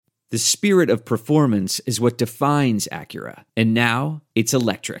The spirit of performance is what defines Acura. And now, it's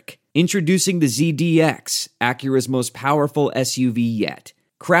electric. Introducing the ZDX, Acura's most powerful SUV yet.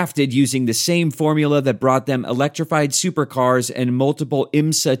 Crafted using the same formula that brought them electrified supercars and multiple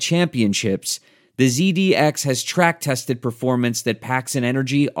IMSA championships, the ZDX has track-tested performance that packs an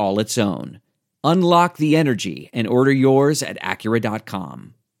energy all its own. Unlock the energy and order yours at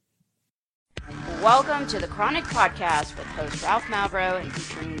Acura.com. Welcome to the Chronic Podcast with host Ralph Malbrough and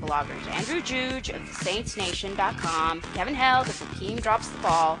featuring bloggers Andrew Juge of TheSaintsNation.com, Kevin Held of Hakeem Drops the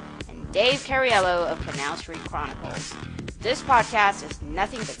Ball, and Dave Cariello of Canal Street Chronicles. This podcast is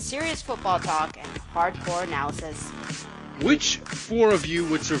nothing but serious football talk and hardcore analysis. Which four of you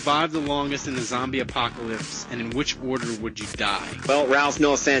would survive the longest in the zombie apocalypse, and in which order would you die? Well, Ralph,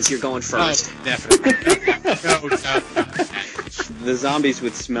 no offense, you're going first. Oh, definitely. No. The zombies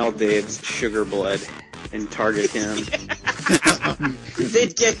would smell Dave's sugar blood and target him.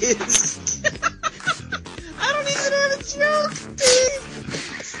 They'd get his... I don't even have a joke, Dave!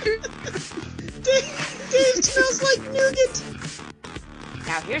 Dave smells like nougat!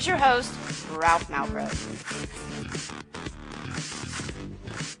 Now here's your host, Ralph Malbrough.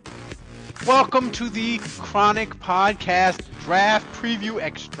 Welcome to the Chronic Podcast Draft Preview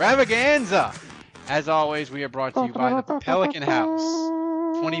Extravaganza. As always, we are brought to you by the Pelican House,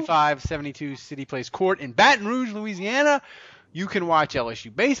 2572 City Place Court in Baton Rouge, Louisiana. You can watch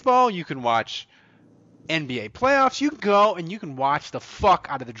LSU baseball. You can watch NBA playoffs. You can go and you can watch the fuck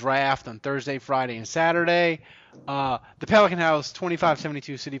out of the draft on Thursday, Friday, and Saturday. The Pelican House,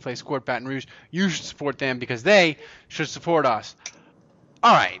 2572 City Place Court, Baton Rouge. You should support them because they should support us.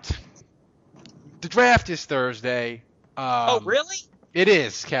 All right. The draft is Thursday. Oh, really? It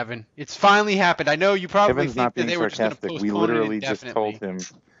is, Kevin. It's finally happened. I know you probably Kevin's think not that being they were just going to sarcastic. postpone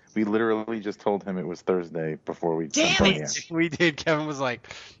We literally just told him it was Thursday before we. Damn it! We did. Kevin was like,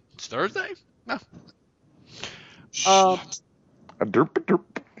 "It's Thursday." No. A derp.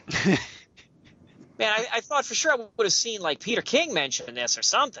 Man, I thought for sure I would have seen like Peter King mention this or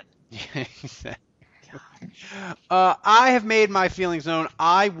something. I have made my feelings known.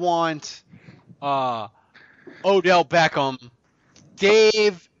 I want Odell Beckham.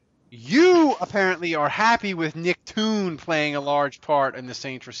 Dave, you apparently are happy with Nick Toon playing a large part in the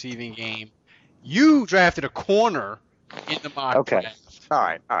Saints receiving game. You drafted a corner in the mock draft.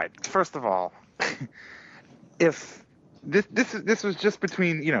 All right. First of all, if this was just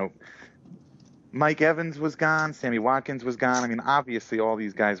between, Mike Evans was gone, Sammy Watkins was gone. I mean, obviously all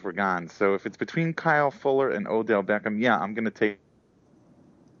these guys were gone. So if it's between Kyle Fuller and Odell Beckham, yeah, I'm going to take.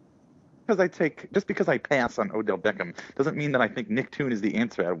 Just because I pass on Odell Beckham doesn't mean that I think Nick Toon is the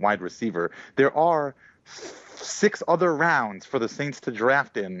answer at wide receiver. There are 6 other rounds for the Saints to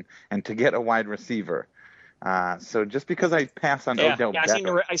draft in and to get a wide receiver. So just because I pass on Odell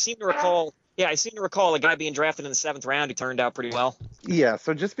Beckham, I seem to recall. Yeah, I seem to recall a guy being drafted in the 7th round who turned out pretty well. Yeah,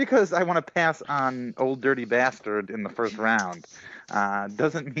 so just because I want to pass on old dirty bastard in the 1st round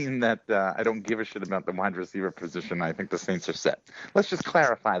doesn't mean that I don't give a shit about the wide receiver position. I think the Saints are set. Let's just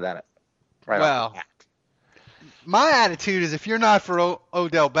clarify that. Well, my attitude is if you're not for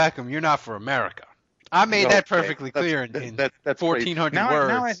Odell Beckham, you're not for America. I made that perfectly clear in 1,400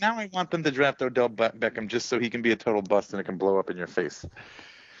 words. Now I want them to draft Odell Beckham just so he can be a total bust and it can blow up in your face.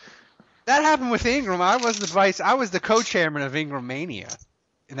 That happened with Ingram. I was the co-chairman of Ingram Mania,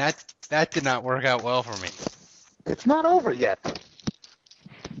 and that did not work out well for me. It's not over yet.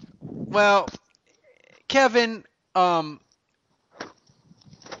 Well, Kevin,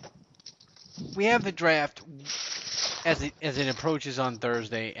 we have the draft as it approaches on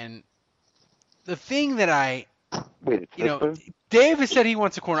Thursday, and the thing that Dave has said he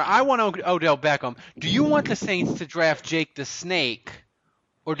wants a corner. I want Odell Beckham. Do you want the Saints to draft Jake the Snake,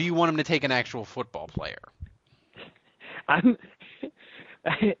 or do you want him to take an actual football player? I've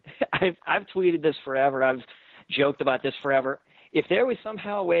tweeted this forever. I've joked about this forever. If there was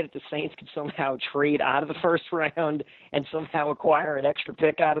somehow a way that the Saints could somehow trade out of the 1st round and somehow acquire an extra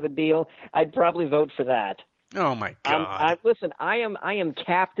pick out of the deal, I'd probably vote for that. Oh my God! Listen, I am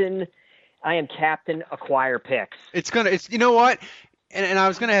captain. Acquire picks. It's you know what? And I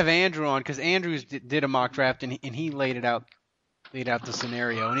was gonna have Andrew on because Andrews did a mock draft and he laid out the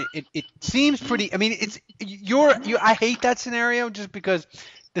scenario, and it seems pretty. I mean, I hate that scenario just because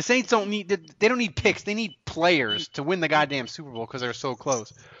the Saints don't need picks. They need players to win the goddamn Super Bowl because they're so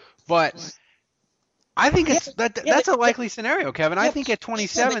close. But I think that's a likely scenario, Kevin. I think at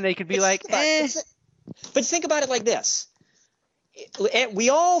 27 they could be like, eh. But think about it like this. We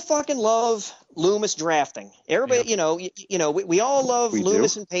all fucking love Loomis drafting. Everybody, we all love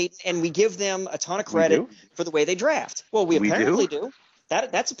Loomis and Peyton, and we give them a ton of credit for the way they draft. Well, we apparently do.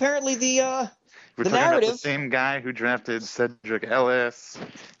 That's apparently We're the talking narrative. about the same guy who drafted Cedric Ellis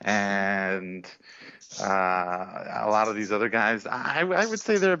and a lot of these other guys. I would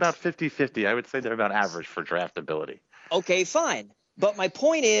say they're about 50-50. I would say they're about average for draftability. Okay, fine. But my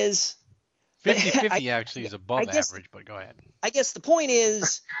point is 50-50 actually is above guess, average, but go ahead. I guess the point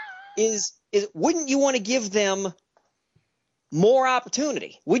is wouldn't you want to give them more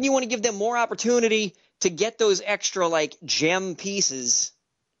opportunity? Wouldn't you want to give them more opportunity to get those extra like gem pieces?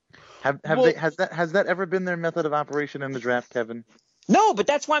 Has that ever been their method of operation in the draft, Kevin? No, but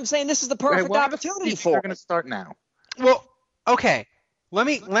that's why I'm saying this is the perfect opportunity for. They're going to start now. Well, okay.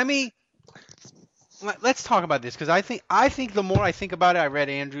 Let's talk about this because I think the more I think about it, I read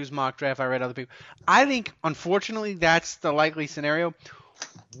Andrew's mock draft, I read other people. I think unfortunately that's the likely scenario.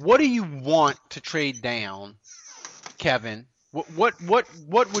 What do you want to trade down, Kevin? What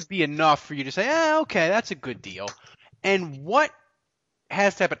would be enough for you to say, okay, that's a good deal? And what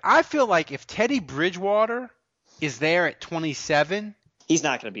has to happen? I feel like if Teddy Bridgewater is there at 27, he's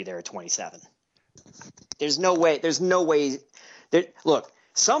not going to be there at 27. There's no way. Look,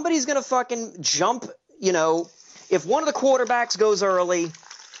 somebody's going to fucking jump, if one of the quarterbacks goes early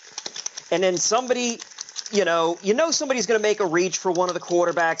and then somebody, somebody's going to make a reach for one of the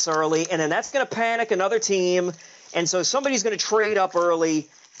quarterbacks early, and then that's going to panic another team. And so somebody's going to trade up early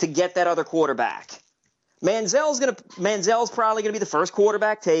to get that other quarterback. Manziel's probably going to be the first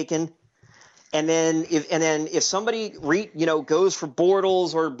quarterback taken. And then if somebody goes for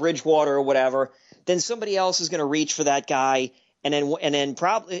Bortles or Bridgewater or whatever, then somebody else is going to reach for that guy. And then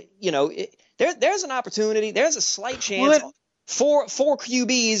probably, there's an opportunity. There's a slight chance four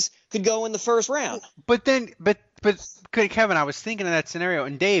QBs could go in the first round. But Kevin, I was thinking of that scenario.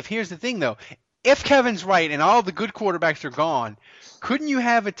 And Dave, here's the thing though. If Kevin's right and all the good quarterbacks are gone, couldn't you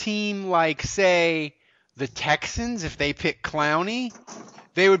have a team like, say, the Texans, if they pick Clowney?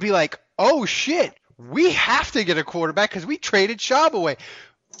 They would be like, oh, shit, we have to get a quarterback because we traded Schaub away.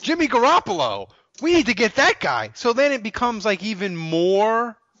 Jimmy Garoppolo, we need to get that guy. So then it becomes like even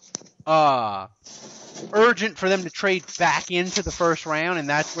more urgent for them to trade back into the first round, and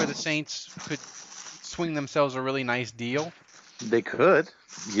that's where the Saints could swing themselves a really nice deal. They could.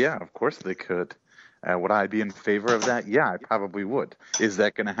 Yeah, of course they could. Would I be in favor of that? Yeah, I probably would. Is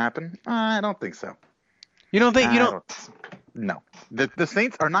that going to happen? I don't think so. You don't think? No. The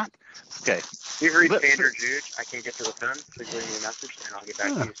Saints are not. Okay. You've reached Andrew Juge. I can't get to the phone. Please leave me a message, and I'll get back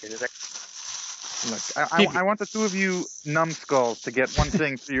to you as soon as I. Look, I want the two of you numbskulls to get one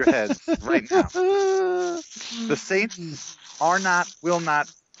thing through your heads right now. The Saints are not, will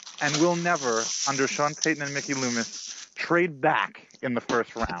not, and will never, under Sean Payton and Mickey Loomis, trade back in the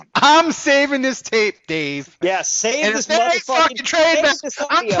first round. I'm saving this tape, Dave. Yeah, save this motherfucking trade back.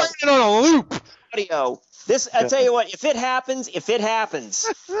 I'm playing it on a loop. Audio. I tell you what, if it happens,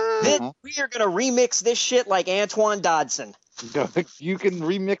 then we are going to remix this shit like Antoine Dodson. You can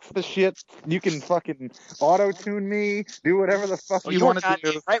remix the shit. You can fucking auto-tune me. Do whatever the fuck you want to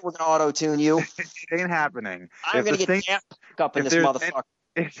do. Right, we're going to auto-tune you. It ain't happening. I'm going to get up in this motherfucker.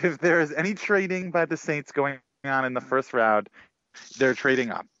 If there is any trading by the Saints going on in the first round, they're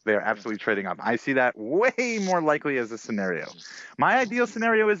trading up. They're absolutely trading up. I see that way more likely as a scenario. My ideal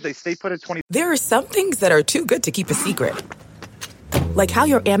scenario is they stay put at 20. There are some things that are too good to keep a secret. Like how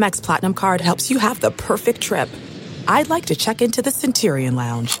your Amex Platinum card helps you have the perfect trip. I'd like to check into the Centurion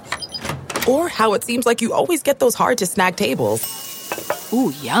Lounge. Or how it seems like you always get those hard-to-snag tables.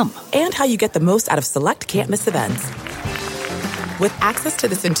 Ooh, yum. And how you get the most out of select can't-miss events. With access to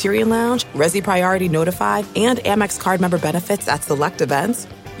the Centurion Lounge, Resi Priority Notified, and Amex card member benefits at select events,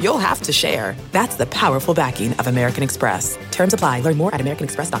 you'll have to share. That's the powerful backing of American Express. Terms apply. Learn more at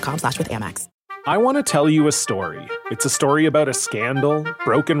americanexpress.com/withAmex. I want to tell you a story. It's a story about a scandal,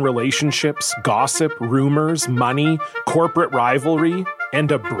 broken relationships, gossip, rumors, money, corporate rivalry,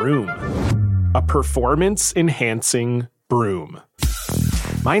 and a broom. A performance-enhancing broom.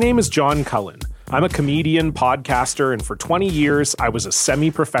 My name is John Cullen. I'm a comedian, podcaster, and for 20 years, I was a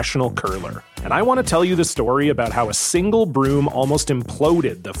semi-professional curler. And I want to tell you the story about how a single broom almost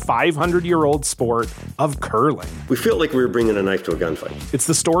imploded the 500-year-old sport of curling. We felt like we were bringing a knife to a gunfight. It's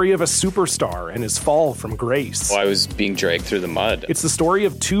the story of a superstar and his fall from grace. Well, I was being dragged through the mud. It's the story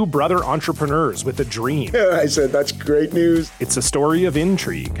of two brother entrepreneurs with a dream. I said, that's great news. It's a story of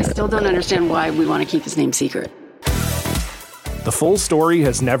intrigue. I still don't understand why we want to keep his name secret. The full story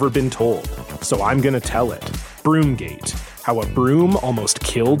has never been told, so I'm going to tell it. Broomgate, how a broom almost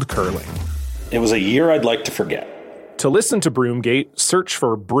killed curling. It was a year I'd like to forget. To listen to Broomgate, search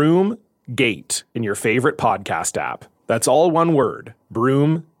for Broomgate in your favorite podcast app. That's all one word,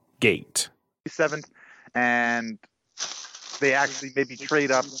 Broomgate. 7th, and they actually maybe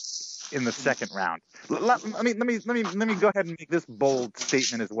trade up in the second round. Let me go ahead and make this bold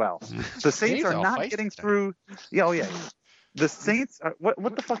statement as well. The Saints are not getting through. Yeah. The Saints are,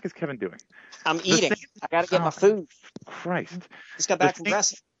 what the fuck is Kevin doing? I'm eating. I got to get my food. Christ. Just got back from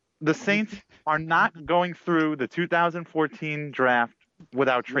wrestling. The Saints are not going through the 2014 draft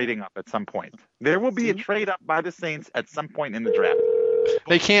without trading up at some point. There will be a trade up by the Saints at some point in the draft.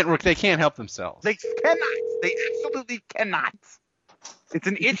 They can't help themselves. They cannot. They absolutely cannot. It's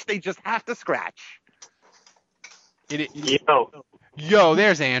an itch they just have to scratch. Yo,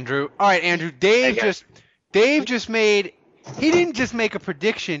 there's Andrew. All right, Andrew. Dave just made. He didn't just make a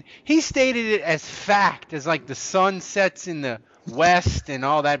prediction. He stated it as fact, as like the sun sets in the west and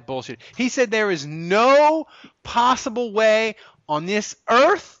all that bullshit. He said there is no possible way on this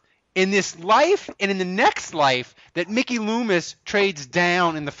earth, in this life, and in the next life that Mickey Loomis trades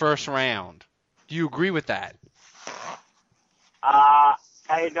down in the first round. Do you agree with that? I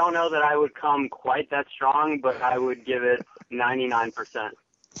don't know that I would come quite that strong, but I would give it 99%.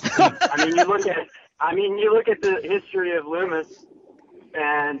 I mean, you look at the history of Loomis,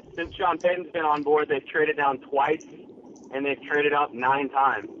 and since Sean Payton's been on board, they've traded down twice, and they've traded up 9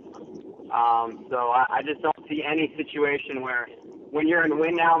 times. So I just don't see any situation where, when you're in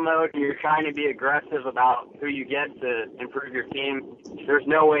win now mode and you're trying to be aggressive about who you get to improve your team, there's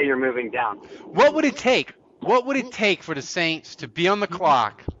no way you're moving down. What would it take? What would it take for the Saints to be on the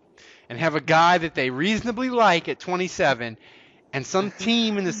clock and have a guy that they reasonably like at 27, and some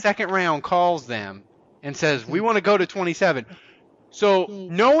team in the second round calls them and says, we want to go to 27? So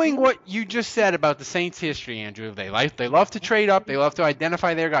knowing what you just said about the Saints' history, Andrew, they love to trade up, they love to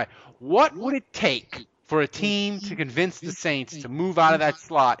identify their guy. What would it take for a team to convince the Saints to move out of that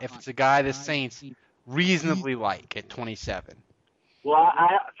slot if it's a guy the Saints reasonably like at 27? Well,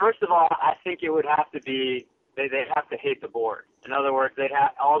 first of all, I think it would have to be they'd have to hate the board. In other words, they'd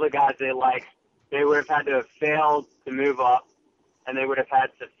have all the guys they like. They would have had to have failed to move up, and they would have had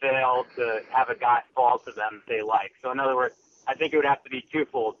to fail to have a guy fall to them they like. So in other words, I think it would have to be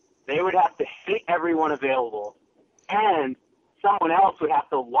twofold. They would have to hate everyone available, and someone else would have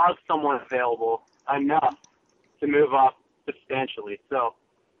to love someone available enough to move up substantially. So,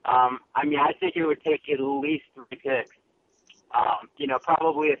 I think it would take at least 3 picks.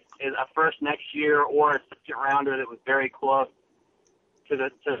 Probably a first next year or a second rounder that was very close to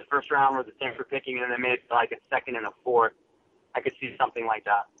the first round where the Saints were picking, and then maybe like a second and a fourth. I could see something like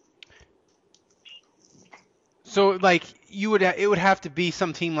that. So, it would have to be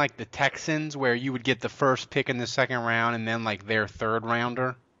some team like the Texans where you would get the first pick in the second round and then like their third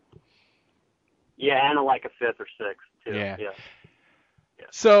rounder. Yeah, and like a fifth or sixth too. Yeah. Yeah.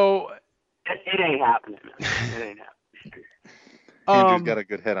 So it ain't happening, man. It ain't happening. Andrew's got a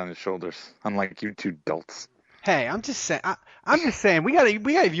good head on his shoulders, unlike you two dolts. Hey, I'm just saying. We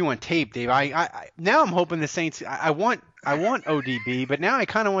got you on tape, Dave. Now I'm hoping the Saints. I want ODB, but now I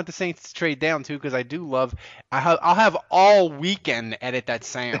kind of want the Saints to trade down too, because I do love. I'll have all weekend to edit that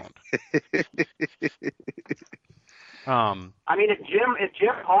sound. If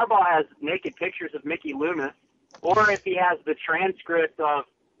Jim Harbaugh has naked pictures of Mickey Loomis, or if he has the transcript of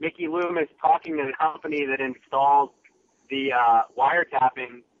Mickey Loomis talking to the company that installed the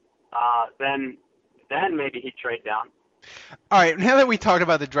wiretapping, then maybe he'd trade down. All right, now that we talked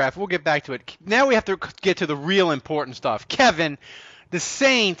about the draft, we'll get back to it. Now we have to get to the real important stuff. Kevin, the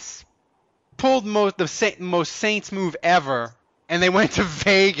Saints pulled the most Saints move ever, and they went to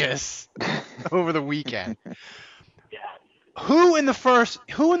Vegas over the weekend. Yeah. Who in the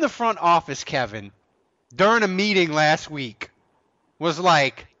front office, Kevin, during a meeting last week, was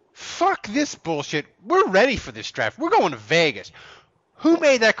like, fuck this bullshit, we're ready for this draft, we're going to Vegas? Who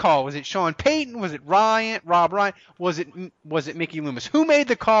made that call? Was it Sean Payton? Was it Rob Ryan? Was it Mickey Loomis? Who made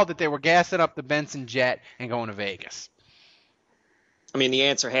the call that they were gassing up the Benson jet and going to Vegas? The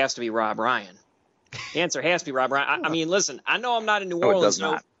answer has to be Rob Ryan. The answer has to be Rob Ryan. Listen, I know I'm not in New Orleans. It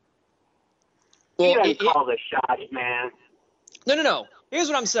does not. He doesn't call the shots, man. No. Here's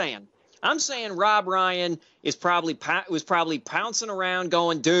what I'm saying. I'm saying Rob Ryan was probably pouncing around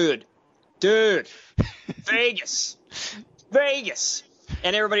going, dude, Vegas.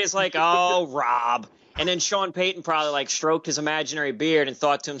 And everybody's like, oh, Rob. And then Sean Payton probably stroked his imaginary beard and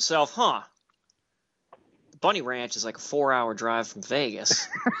thought to himself, the Bunny Ranch is like a 4-hour drive from Vegas.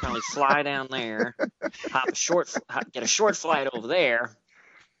 Probably fly down there, get a short flight over there.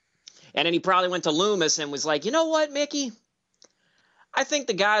 And then he probably went to Loomis and was like, you know what, Mickey? I think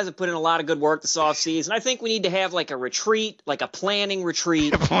the guys have put in a lot of good work this offseason. I think we need to have like a retreat, like a planning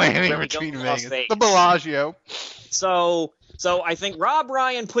retreat. Planning retreat in Vegas. The Bellagio. So I think Rob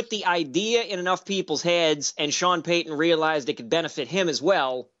Ryan put the idea in enough people's heads, and Sean Payton realized it could benefit him as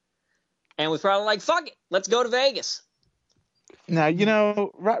well, and was probably like, fuck it, let's go to Vegas. Now, you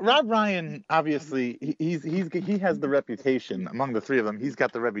know, Rob Ryan, obviously, he has the reputation, among the three of them, he's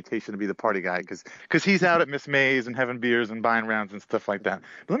got the reputation to be the party guy because he's out at Miss May's and having beers and buying rounds and stuff like that.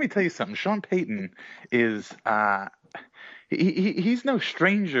 But let me tell you something. Sean Payton is he's no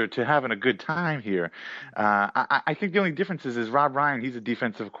stranger to having a good time here. I think the only difference is Rob Ryan, he's a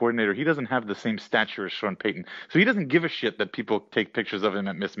defensive coordinator. He doesn't have the same stature as Sean Payton. So he doesn't give a shit that people take pictures of him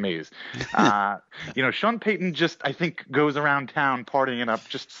at Miss May's. You know, Sean Payton just, I think, goes around town partying it up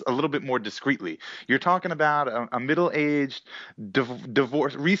just a little bit more discreetly. You're talking about a middle-aged,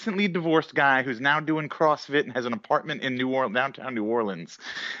 recently divorced guy who's now doing CrossFit and has an apartment in downtown New Orleans.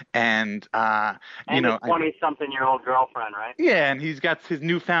 And a 20-something-year-old girlfriend, right? Yeah, and he's got his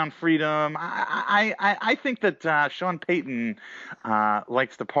newfound freedom. I think that Sean Payton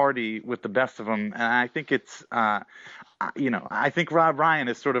likes to party with the best of them, and I think it's I think Rob Ryan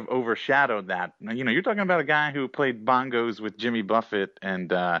has sort of overshadowed that. You know, you're talking about a guy who played bongos with Jimmy Buffett and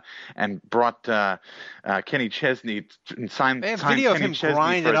brought Kenny Chesney and signed. They have video of him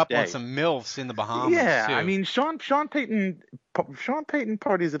grinding up day. On some MILFs in the Bahamas. Yeah, too. I mean Sean Payton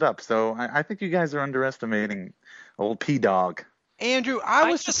parties it up. So I think you guys are underestimating old P-Dog. Andrew,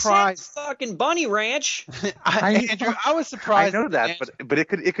 I was surprised. Fucking Bunny Ranch. Andrew, I was surprised. I know that, but it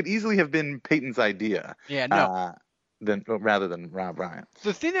could easily have been Payton's idea. Yeah, no. Rather than Rob Ryan.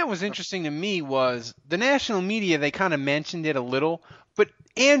 The thing that was interesting to me was the national media. They kind of mentioned it a little, but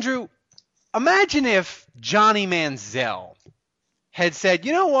Andrew, imagine if Johnny Manziel had said,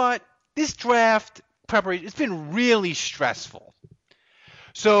 "You know what? This draft preparation, it's been really stressful.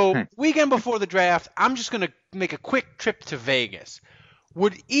 So weekend before the draft, I'm just going to make a quick trip to Vegas."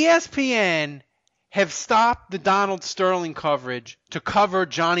 Would ESPN have stopped the Donald Sterling coverage to cover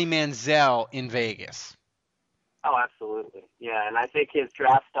Johnny Manziel in Vegas? Oh, absolutely. Yeah, and I think his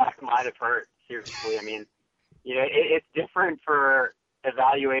draft stock might have hurt, seriously. I mean, you know, it's different for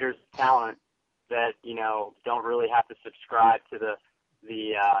evaluators of talent that, you know, don't really have to subscribe to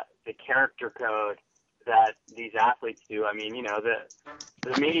the character code that these athletes do. I mean, you know,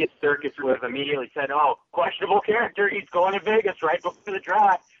 the media circus would have immediately said, "Oh, questionable character, he's going to Vegas right before the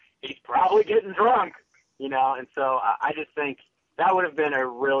draft. He's probably getting drunk," you know. And so I just think that would have been a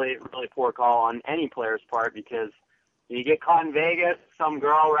really, really poor call on any player's part, because you get caught in Vegas, some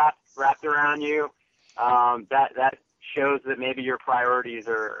girl wrapped around you, that shows that maybe your priorities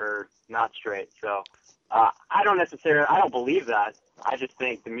are not straight. So I don't believe that. I just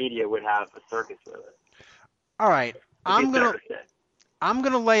think the media would have a circus with it. All right, I'm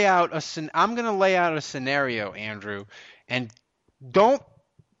gonna lay out a scenario, Andrew, and don't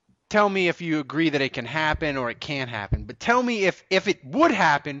tell me if you agree that it can happen or it can't happen, but tell me if it would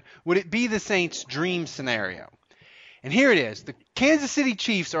happen, would it be the Saints' dream scenario? And here it is: the Kansas City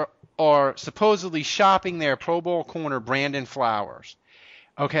Chiefs are supposedly shopping their Pro Bowl corner Brandon Flowers.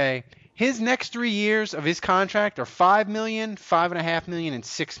 Okay, his next 3 years of his contract are $5 million, $5.5 million, and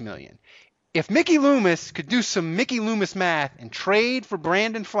 $6 million. If Mickey Loomis could do some Mickey Loomis math and trade for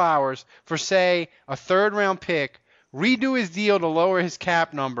Brandon Flowers for, say, a third-round pick, redo his deal to lower his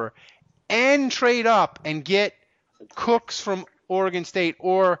cap number, and trade up and get Cooks from Oregon State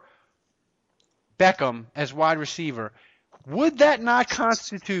or Beckham as wide receiver, would that not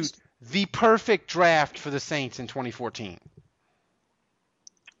constitute the perfect draft for the Saints in 2014?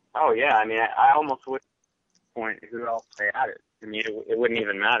 Oh, yeah. I mean, I almost would point who else they added. I mean, it wouldn't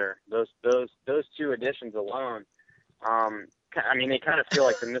even matter. Those two additions alone, I mean, they kind of feel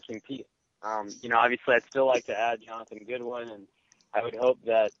like the missing piece. You know, obviously, I'd still like to add Jonathan Goodwin, and I would hope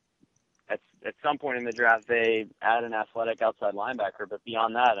that at some point in the draft they add an athletic outside linebacker. But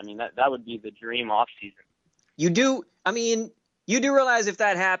beyond that, I mean, that would be the dream offseason. You do realize if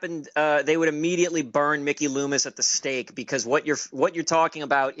that happened, they would immediately burn Mickey Loomis at the stake, because what you're talking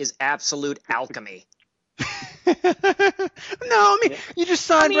about is absolute alchemy. No, I mean, you just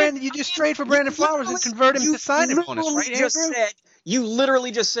signed Brandon. You just trade for Brandon Flowers and convert him to signing bonus, right, Andrew? You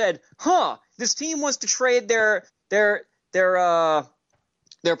literally just said, this team wants to trade their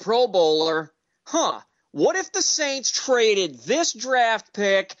Pro Bowler. What if the Saints traded this draft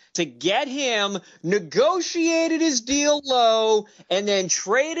pick to get him, negotiated his deal low, and then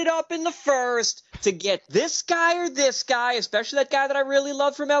traded up in the first to get this guy or this guy, especially that guy that I really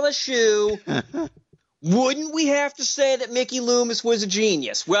love from LSU? Wouldn't we have to say that Mickey Loomis was a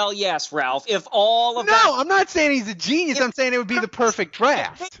genius? Well, yes, Ralph. If all of No, I'm not saying he's a genius. I'm saying it would be the perfect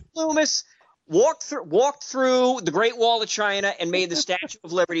draft. Mickey Loomis walked through the Great Wall of China and made the Statue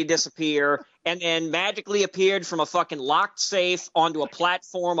of Liberty disappear, and then magically appeared from a fucking locked safe onto a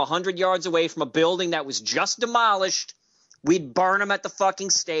platform 100 yards away from a building that was just demolished, we'd burn him at the fucking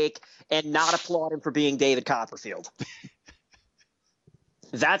stake and not applaud him for being David Copperfield.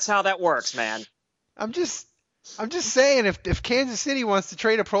 That's how that works, man. I'm just saying, if Kansas City wants to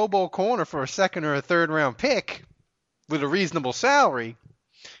trade a Pro Bowl corner for a second or a third round pick with a reasonable salary,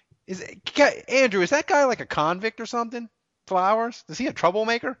 Andrew, is that guy like a convict or something? Flowers? Is he a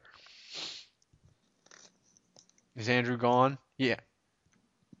troublemaker? Is Andrew gone? Yeah.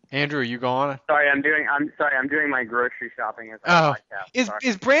 Andrew, are you gone? Sorry, I'm doing my grocery shopping as a podcast.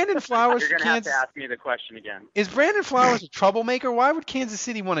 Is Brandon Flowers? You're gonna have to ask me the question again. Is Brandon Flowers a troublemaker? Why would Kansas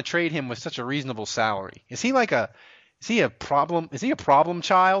City want to trade him with such a reasonable salary? Is he a problem? Is he a problem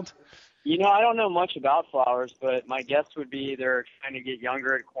child? You know, I don't know much about Flowers, but my guess would be they're trying to get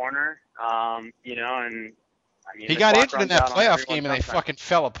younger at corner. You know, and I mean, he got injured in that playoff game and they fucking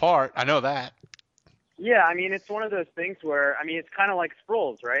fell apart. I know that. Yeah, I mean, it's one of those things where, I mean, it's kind of like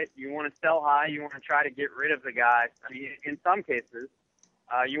Sproles, right? You want to sell high, you want to try to get rid of the guy. I mean, in some cases,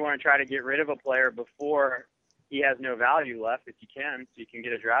 you want to try to get rid of a player before he has no value left, if you can, so you can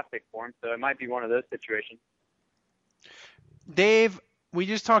get a draft pick for him. So it might be one of those situations. Dave, we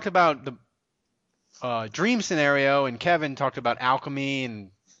just talked about the dream scenario, and Kevin talked about alchemy and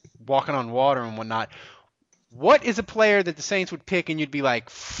walking on water and whatnot. What is a player that the Saints would pick and you'd be like,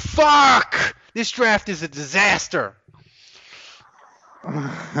 fuck, this draft is a disaster?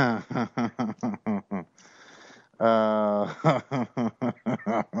 Nah.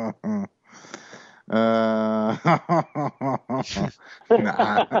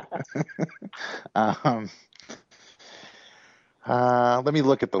 Let me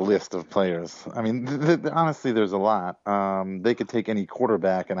look at the list of players. I mean, honestly, there's a lot. They could take any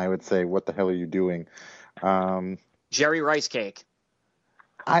quarterback, and I would say, what the hell are you doing? Jerry Rice Cake.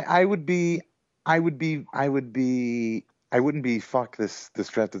 I wouldn't be fuck this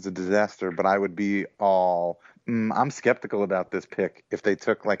draft is a disaster, but I would be I'm skeptical about this pick if they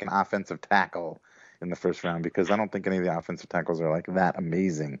took like an offensive tackle in the first round, because I don't think any of the offensive tackles are like that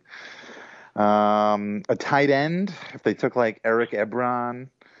amazing. A tight end, if they took like Eric Ebron,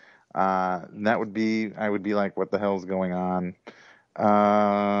 I would be like, what the hell's going on?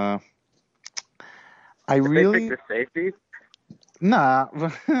 They pick the safety? Nah.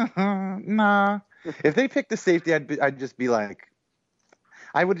 If they pick the safety, I'd just be like,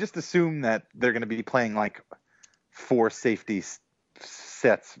 I would just assume that they're going to be playing like 4 safety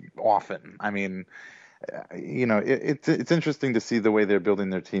sets often. I mean, you know, it's interesting to see the way they're building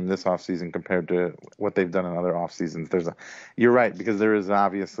their team this offseason compared to what they've done in other off seasons. You're right, because there is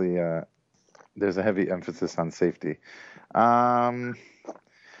obviously there's a heavy emphasis on safety.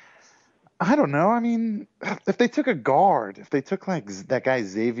 I don't know. I mean, if they took a guard, if they took like that guy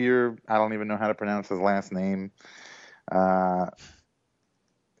Xavier, I don't even know how to pronounce his last name. But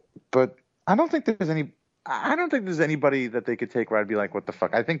I don't think there's anybody that they could take where I'd be like, what the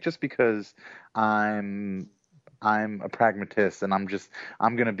fuck? I think just because I'm a pragmatist and I'm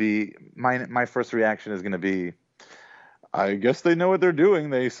gonna be my first reaction is gonna be, I guess they know what they're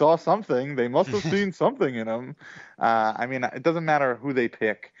doing. They saw something. They must have seen something in them. I mean, it doesn't matter who they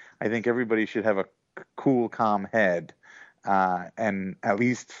pick. I think everybody should have a cool, calm head, and at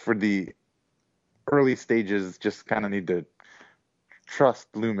least for the early stages, just kind of need to trust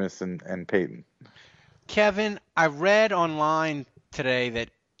Loomis and Peyton. Kevin, I read online today that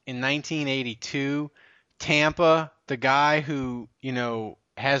in 1982, Tampa, the guy who, you know,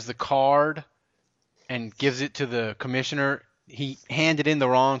 has the card and gives it to the commissioner, he handed in the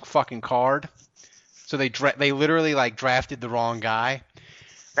wrong fucking card. So they literally like drafted the wrong guy.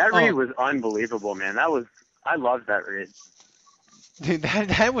 That read was unbelievable, man. I loved that read. Dude,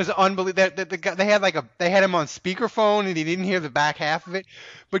 that was unbelievable. The guy, they had him on speakerphone and he didn't hear the back half of it.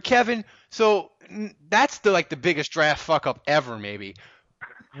 But Kevin, so that's the biggest draft fuck up ever, maybe.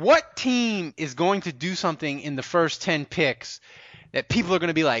 What team is going to do something in the first 10 picks that people are going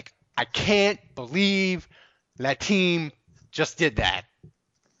to be like, I can't believe that team just did that?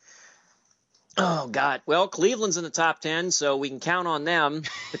 Oh, God. Well, Cleveland's in the top 10, so we can count on them,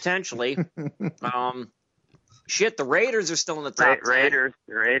 potentially. Shit, the Raiders are still in the top 10.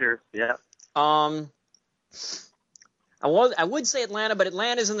 Raiders, yeah. I would say Atlanta, but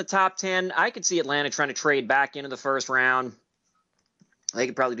Atlanta's in the top 10. I could see Atlanta trying to trade back into the first round. They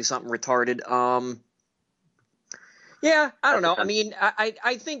could probably do something retarded. Yeah, I don't know. I mean,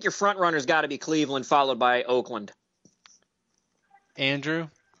 I think your front runner's got to be Cleveland, followed by Oakland. Andrew,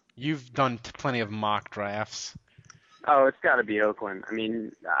 you've done plenty of mock drafts. Oh, it's got to be Oakland. I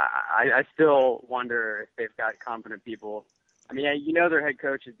mean, I still wonder if they've got competent people. I mean, you know their head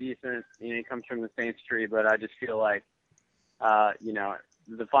coach is decent. You know, he comes from the Saints tree, but I just feel like, you know,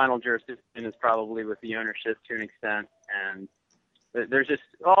 the final jurisdiction is probably with the ownership to an extent. And there's just,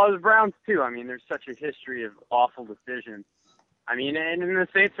 the Browns too. I mean, there's such a history of awful decisions. I mean, and in the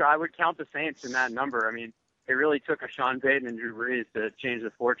Saints, I would count the Saints in that number. I mean, it really took a Sean Payton and Drew Brees to change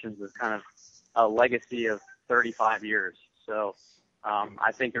the fortunes of kind of a legacy of 35 years. So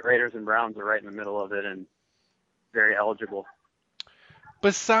I think the Raiders and Browns are right in the middle of it and very eligible.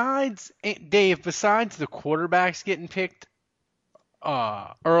 Besides the quarterbacks getting picked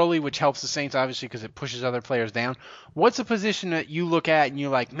early, which helps the Saints obviously because it pushes other players down, what's a position that you look at and you're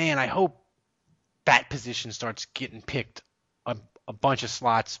like, man, I hope that position starts getting picked a bunch of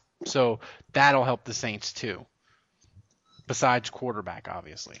slots, so that'll help the Saints too, besides quarterback,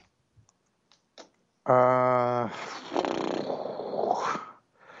 obviously? I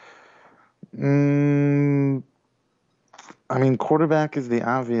mean, quarterback is the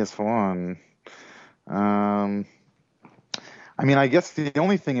obvious one. I mean, I guess the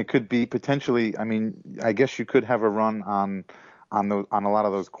only thing it could be potentially, I mean, I guess you could have a run on a lot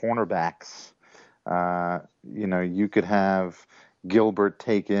of those cornerbacks. You know, you could have Gilbert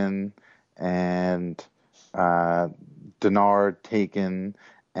taken and Denard taken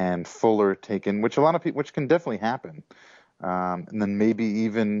and Fuller taken, which can definitely happen. And then maybe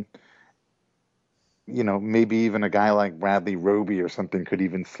even a guy like Bradley Roby or something could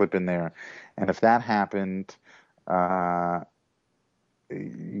even slip in there. And if that happened, a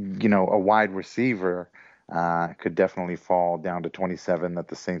wide receiver could definitely fall down to 27 that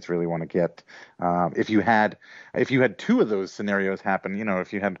the Saints really want to get. If you had two of those scenarios happen,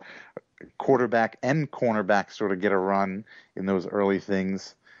 if you had quarterback and cornerback sort of get a run in those early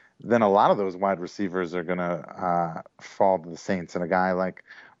things, then a lot of those wide receivers are going to fall to the Saints, and a guy like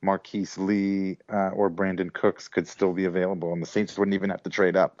Marquise Lee or Brandon Cooks could still be available, and the Saints wouldn't even have to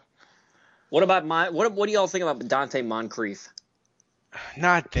trade up. What about what do y'all think about Dante Moncrief?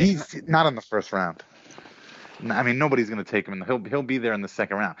 He's not in the first round. I mean, nobody's going to take him, and he'll be there in the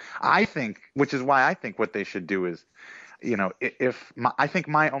second round. I think, which is why I think what they should do is, I think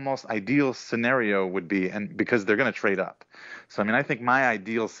my almost ideal scenario would be, and because they're going to trade up, so I mean, I think my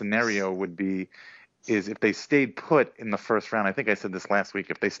ideal scenario would be is if they stayed put in the first round. I think I said this last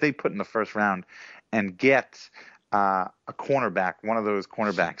week. If they stay put in the first round and get a cornerback, one of those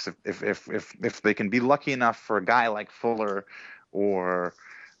cornerbacks, if they can be lucky enough for a guy like Fuller or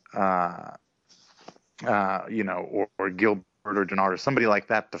or Gilbert or Denard or somebody like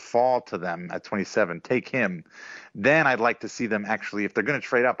that to fall to them at 27, take him. Then I'd like to see them actually, if they're going to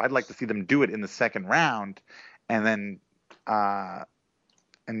trade up, I'd like to see them do it in the second round, and then and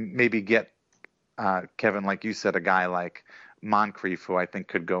maybe get Kevin, like you said, a guy like Moncrief, who I think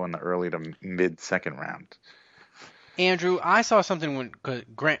could go in the early to mid second round. Andrew, I saw something when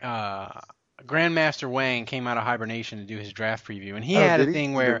Grandmaster Wang came out of hibernation to do his draft preview, and he had a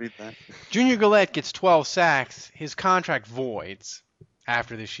thing where Junior Gillette gets 12 sacks, his contract voids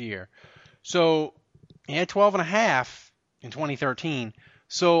after this year. So he had 12 and a half in 2013.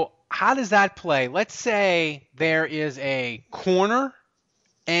 So how does that play? Let's say there is a corner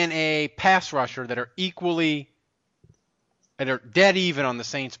and a pass rusher that are dead even on the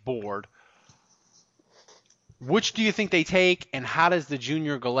Saints board. Which do you think they take, and how does the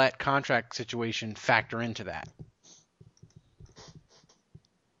Junior Gillette contract situation factor into that?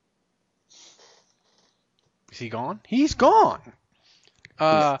 Is he gone? He's gone.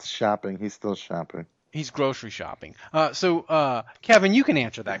 He's shopping. He's still shopping. He's grocery shopping. So Kevin, you can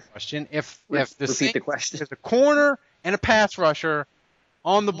answer that question. If the Saints, there's a corner and a pass rusher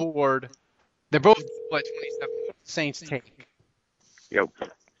on the board, they're both at 27. Saints take. Yo,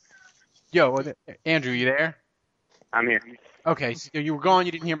 Andrew, you there? I'm here. Okay, so you were gone.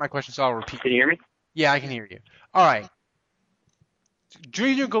 You didn't hear my question, so I'll repeat. Can you hear me? Yeah, I can hear you. All right.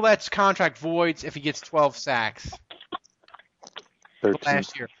 Junior Gillette's contract voids if he gets 12 sacks 13.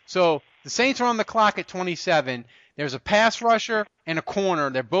 last year. So the Saints are on the clock at 27. There's a pass rusher and a corner.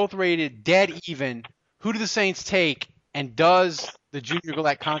 They're both rated dead even. Who do the Saints take, and does the Junior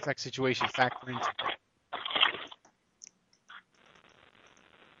Gillette contract situation factor into that?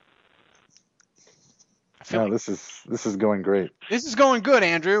 No, this is going great. This is going good,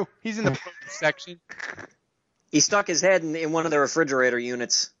 Andrew. He's in the produce section. He stuck his head in one of the refrigerator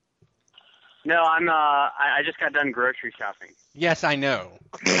units. No, I just got done grocery shopping. Yes, I know.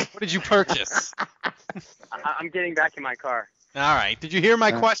 What did you purchase? I'm getting back in my car. All right. Did you hear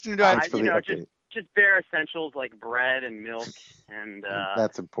my question? Just bare essentials like bread and milk and.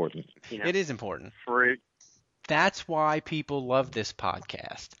 That's important. It is important. Fruit. That's why people love this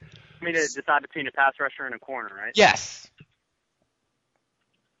podcast. I mean, to decide between a pass rusher and a corner, right? Yes.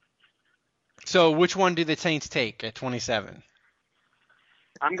 So which one do the Saints take at 27?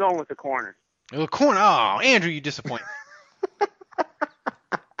 I'm going with the corner. The corner? Oh, Andrew, you disappoint me.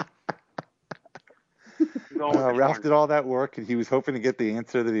 Ralph did all that work, and he was hoping to get the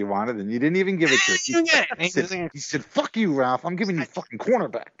answer that he wanted, and you didn't even give it to him. He said, "Fuck you, Ralph. I'm giving you fucking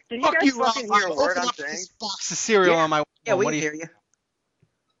cornerback." Can you guys fucking hear a word I'm saying? Box of cereal on my. Yeah, we hear you.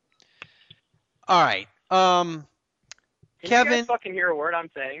 All right. Can Kevin. you guys fucking hear a word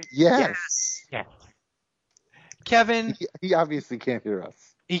I'm saying? Yes. Yeah. Kevin. He obviously can't hear us.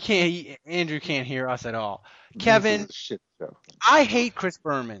 He can't. Andrew can't hear us at all. Kevin. Shit show. I hate Chris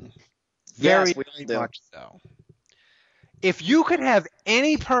Berman. Very much so. If you could have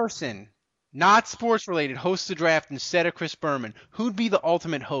any person, not sports related, host the draft instead of Chris Berman, who'd be the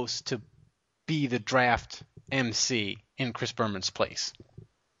ultimate host to be the draft MC in Chris Berman's place?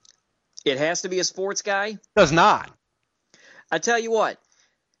 It has to be a sports guy? Does not. I tell you what.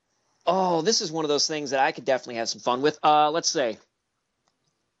 Oh, this is one of those things that I could definitely have some fun with. Let's say.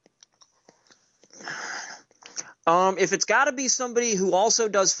 If it's got to be somebody who also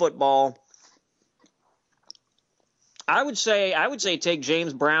does football, I would say take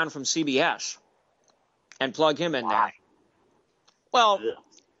James Brown from CBS and plug him in there. Well,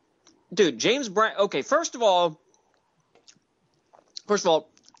 dude, James Brown. Okay, first of all,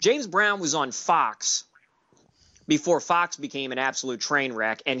 James Brown was on Fox before Fox became an absolute train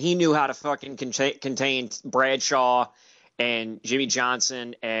wreck, and he knew how to fucking contain Bradshaw and Jimmy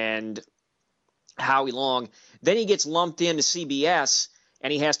Johnson and Howie Long. Then he gets lumped into CBS,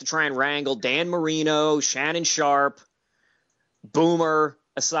 and he has to try and wrangle Dan Marino, Shannon Sharp, Boomer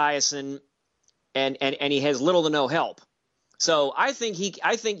Esiason, and he has little to no help. So I think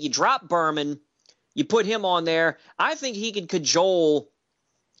you drop Berman, you put him on there. I think he could cajole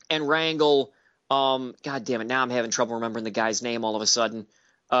and wrangle. God damn it! Now I'm having trouble remembering the guy's name all of a sudden.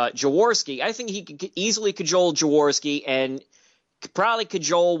 Jaworski. I think he could easily cajole Jaworski and could probably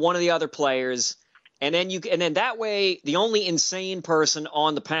cajole one of the other players. And then that way, the only insane person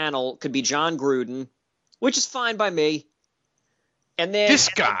on the panel could be John Gruden, which is fine by me. And then this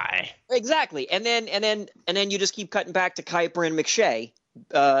guy exactly. And then you just keep cutting back to Kuiper and McShay,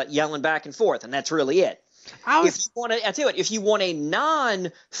 yelling back and forth, and that's really it. I tell you what, if you want a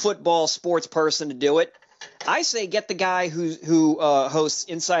non-football sports person to do it, I say get the guy who hosts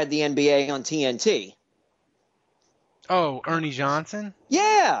Inside the NBA on TNT. Oh, Ernie Johnson?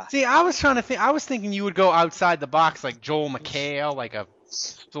 Yeah. See, I was thinking you would go outside the box like Joel McHale, like a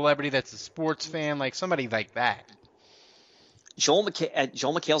celebrity that's a sports fan, like somebody like that. Joel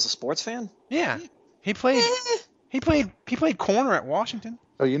McHale's a sports fan? Yeah. He played corner at Washington.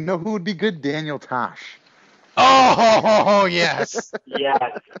 Oh, you know who would be good? Daniel Tosh. Oh, yes.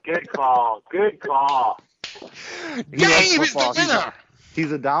 Yes. Good call. Good call. Dave is the winner.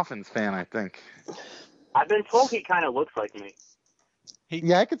 He's a Dolphins fan, I think. I've been told he kind of looks like me.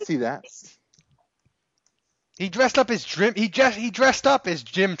 Yeah, I could see that. He dressed up as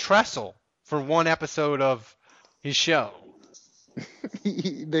Jim Tressel for one episode of his show.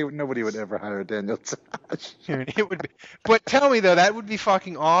 Nobody would ever hire Daniel Tosh. It would be, but tell me though, that would be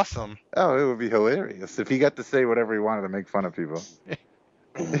fucking awesome. Oh, it would be hilarious if he got to say whatever he wanted to make fun of people.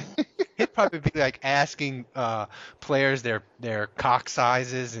 He'd probably be like asking players their cock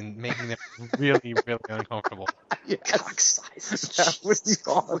sizes and making them really, really uncomfortable. Yes. Cock sizes. That would be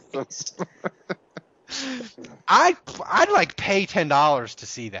awesome. I'd like pay $10 to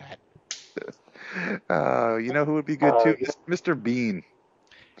see that. You know who would be good too? Mr. Bean.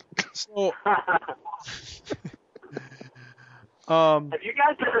 So, have you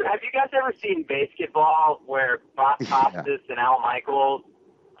guys ever seen basketball where Bob Costas and Al Michaels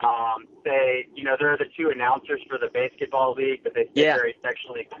say, they're the two announcers for the basketball league, but they say very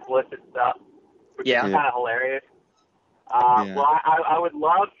sexually explicit stuff, which is kind of hilarious. Well, I would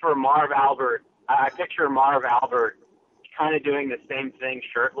love for Marv Albert. I picture Marv Albert kind of doing the same thing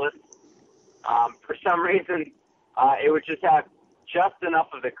shirtless. For some reason, it would just have just enough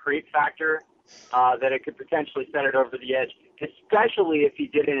of the creep factor that it could potentially set it over the edge, especially if he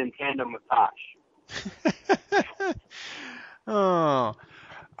did it in tandem with Tosh. Oh,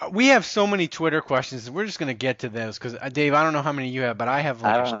 we have so many Twitter questions. We're just going to get to those because, Dave, I don't know how many you have, but I have.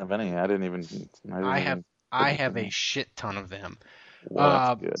 I don't have any. I have a shit ton of them.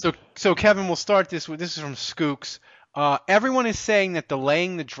 Well, that's good. So Kevin, we'll start this with. This is from Skooks. Everyone is saying that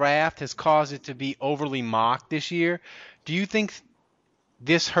delaying the draft has caused it to be overly mocked this year. Do you think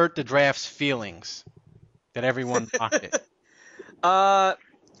this hurt the draft's feelings that everyone mocked it? I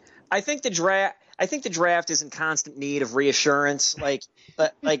think the draft is in constant need of reassurance. Like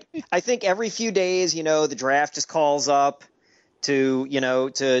I think every few days, the draft just calls up to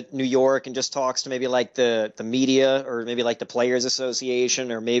New York and just talks to maybe like the media or maybe like the Players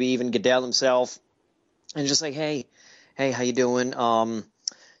Association or maybe even Goodell himself, and just like, hey, how you doing?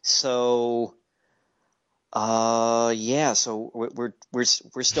 So we're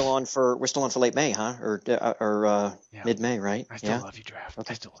still on for late May, huh? Or mid May, right? I still love you, draft.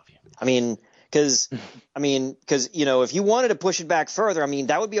 Okay. I still love you. I mean, because if you wanted to push it back further,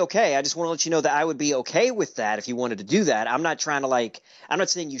 that would be okay. I just want to let you know that I would be okay with that if you wanted to do that. I'm not trying to I'm not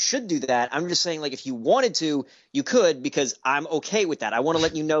saying you should do that. I'm just saying if you wanted to, you could, because I'm okay with that. I want to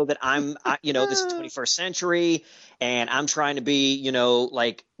let you know that this is 21st century and I'm trying to be,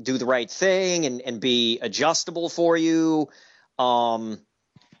 do the right thing and be adjustable for you. But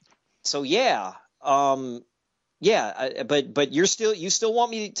you still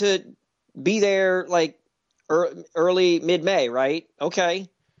want me to be there early mid-May, right? Okay.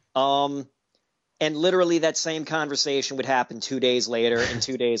 And literally that same conversation would happen 2 days later and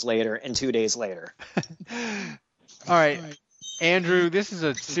 2 days later and 2 days later. All right. Andrew, this is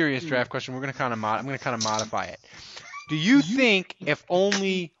a serious draft question. I'm going to kind of modify it. Do you think if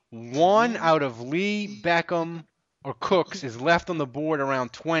only one out of Lee, Beckham, or Cooks is left on the board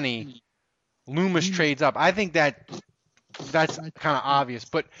around 20, Loomis trades up? I think that's kind of obvious.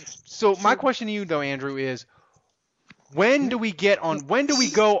 But so my question to you though, Andrew, is when do we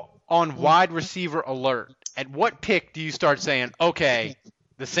go on wide receiver alert? At what pick do you start saying, okay,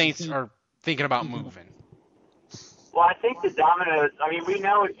 the Saints are thinking about moving? Well, I think the dominoes, we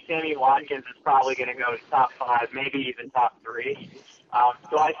know Sammy Watkins is probably going to go top 5, maybe even top 3.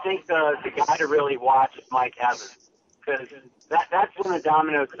 So I think the guy to really watch is Mike Evans, because that's when the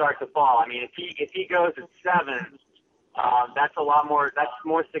dominoes start to fall. If he goes at 7, that's a lot more. That's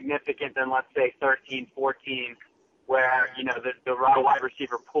more significant than, let's say, 13, 14, where the raw wide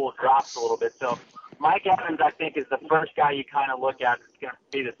receiver pool drops a little bit. So Mike Evans, I think, is the first guy you kind of look at that's going to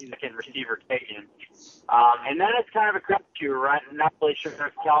be the second receiver taken. And then it's kind of a crapshoot, right? I'm not really sure if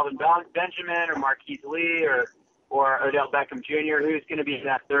it's Calvin Benjamin or Marquise Lee or Odell Beckham Jr. who's going to be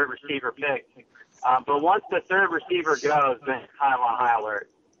that third receiver pick. But once the third receiver goes, then it's kind of on high alert.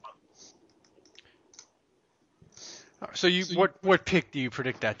 So what pick do you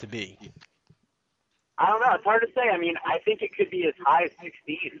predict that to be? I don't know. It's hard to say. I think it could be as high as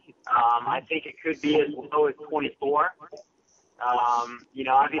 16. I think it could be as low as 24.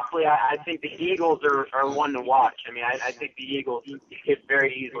 Obviously, I think the Eagles are one to watch. I think the Eagles could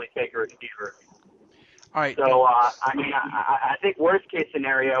very easily take a receiver. All right. So, I think worst case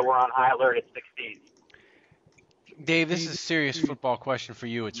scenario, we're on high alert at 16. Dave, this is a serious football question for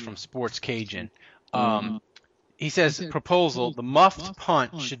you. It's from Sports Cajun. He says, proposal, the muffed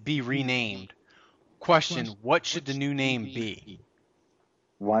punt should be renamed. Question, what should the new name be?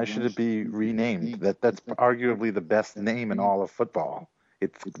 Why should it be renamed? That's arguably the best name in all of football.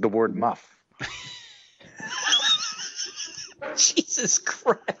 It's the word muff. Jesus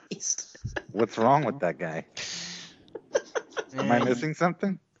Christ. What's wrong with that guy? Am I missing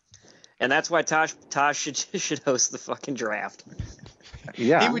something? And that's why Tosh should host the fucking draft.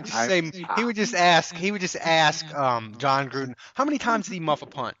 Yeah. He would just ask John Gruden, how many times did he muff a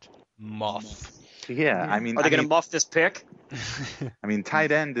punt? Muff. Yeah, are they going to muff this pick?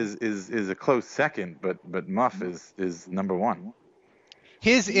 Tight end is a close second, but muff is number one.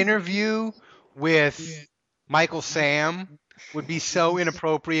 His interview with Michael Sam would be so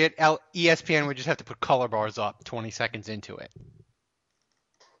inappropriate. ESPN would just have to put color bars up 20 seconds into it.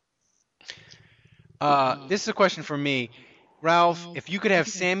 This is a question for me. Ralph, if you could have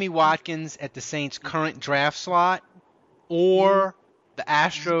Sammy Watkins at the Saints' current draft slot or the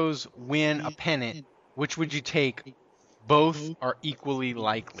Astros win a pennant, which would you take? Both are equally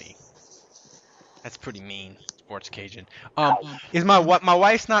likely. That's pretty mean, Sports Cajun. Is my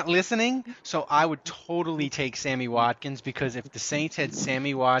wife's not listening? So I would totally take Sammy Watkins, because if the Saints had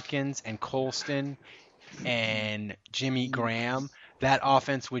Sammy Watkins and Colston and Jimmy Graham, that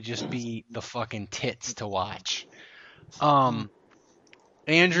offense would just be the fucking tits to watch.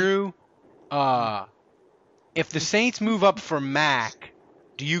 Andrew, if the Saints move up for Mac,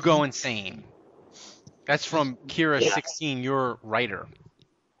 do you go insane? That's from Kira16, your writer.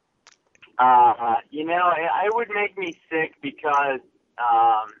 It would make me sick because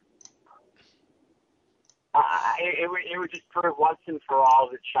it would just prove once and for all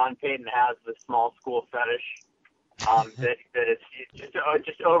that Sean Payton has the small school fetish. that it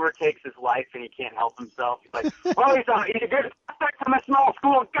just overtakes his life and he can't help himself. He's like, well, he's a good prospect from a small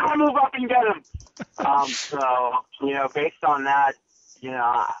school. Gotta move up and get him. So based on that,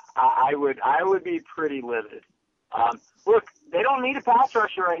 I would be pretty livid. Look, they don't need a pass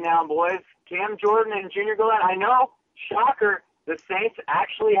rusher right now, boys. Cam Jordan and Junior Gillette. I know, shocker, the Saints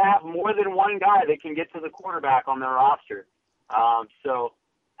actually have more than one guy that can get to the quarterback on their roster. So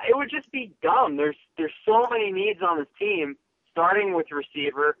it would just be dumb. There's so many needs on this team, starting with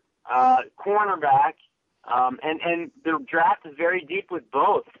receiver, cornerback, and the draft is very deep with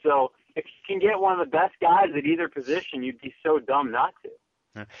both. So if you can get one of the best guys at either position, you'd be so dumb not to.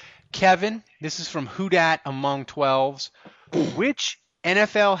 Kevin, this is from Whodat Among 12s. Which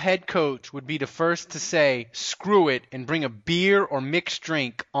NFL head coach would be the first to say, screw it, and bring a beer or mixed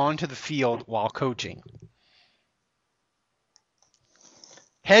drink onto the field while coaching?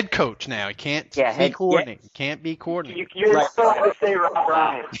 Head coach now. He can't be coordinating. Can't be coordinating. You still have to say Rob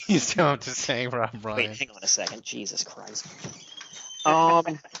Ryan. You still have to say Rob Ryan. Wait, hang on a second. Jesus Christ.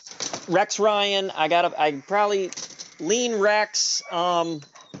 Rex Ryan. I probably lean Rex.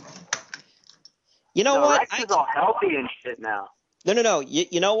 You know what? Rex is all healthy and shit now. No.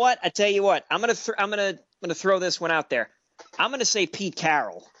 You know what? I tell you what. I'm gonna throw this one out there. I'm gonna say Pete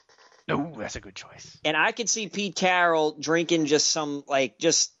Carroll. No, that's a good choice. And I could see Pete Carroll drinking just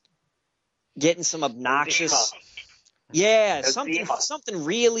getting some obnoxious, something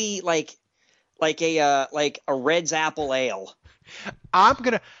really like a Red's Apple Ale. I'm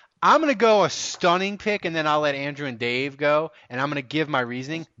gonna go a stunning pick, and then I'll let Andrew and Dave go, and I'm gonna give my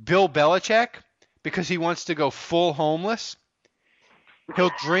reasoning. Bill Belichick, because he wants to go full homeless.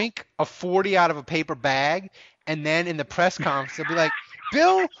 He'll drink a 40 out of a paper bag, and then in the press conference, he'll be like,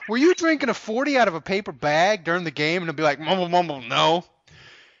 Bill, were you drinking a 40 out of a paper bag during the game? And he'll be like, mumble, no.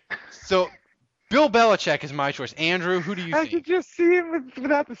 So Bill Belichick is my choice. Andrew, who do you think? I could just see him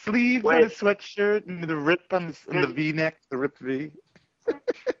without the sleeves on his sweatshirt and the rip on the V-neck, the ripped V.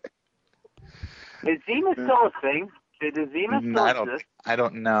 Is Zima still a thing? Does Zima still exist? I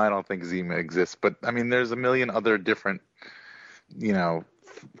don't know. I don't think Zima exists. But, I mean, there's a million other different,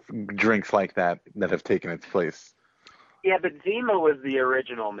 drinks like that have taken its place. Yeah, but Zima was the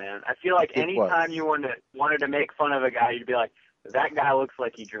original, man. I feel like anytime you wanted to make fun of a guy, you'd be like, that guy looks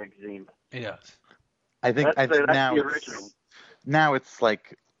like he drinks Zima. He does. I think that's now the original. Now it's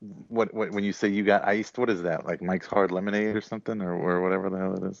like what when you say you got iced, what is that? Like Mike's Hard Lemonade or something, or whatever the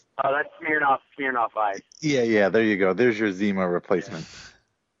hell it is? Oh, that's Smirnoff Ice. Yeah, there you go. There's your Zima replacement.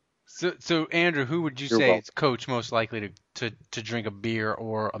 Yeah. So Andrew, who would you say is coach most likely to drink a beer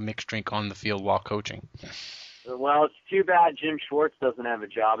or a mixed drink on the field while coaching? Well, it's too bad Jim Schwartz doesn't have a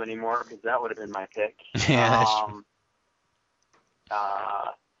job anymore, because that would have been my pick. Yeah, that's true.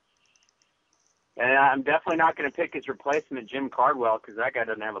 And I'm definitely not going to pick his replacement, Jim Cardwell, because that guy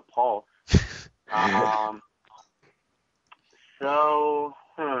doesn't have a pulse. I'm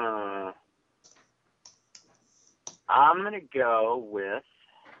going to go with.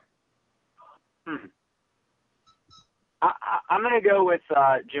 I'm going to go with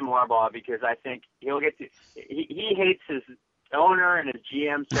Jim Harbaugh, because I think he'll get to. He hates his owner and his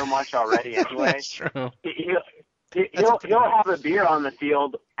GM so much already anyway. That's true. He'll have a beer on the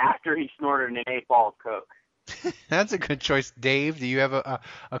field after he snorted an 8-ball of Coke. That's a good choice. Dave, do you have a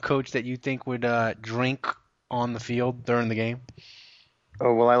coach that you think would drink on the field during the game?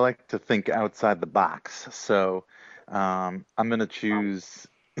 Oh, well, I like to think outside the box. So I'm going to choose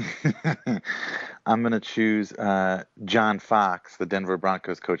John Fox, the Denver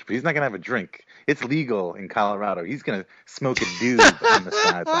Broncos coach, but he's not going to have a drink. It's legal in Colorado. He's going to smoke a doob on the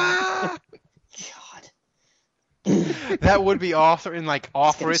sideline. That would be awesome, and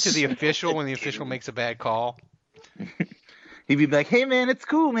offer it to the official when the official makes a bad call. He'd be like, "Hey man, it's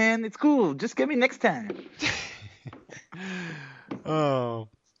cool, man. It's cool. Just get me next time." Oh,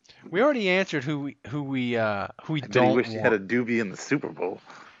 we already answered who we don't wish want. he had a doobie in the Super Bowl.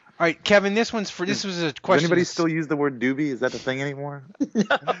 All right, Kevin, this was a question. Does anybody still use the word doobie? Is that the thing anymore?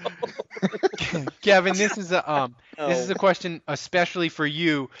 Kevin, this is a question especially for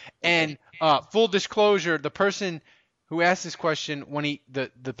you. And full disclosure, the person who asked this question, when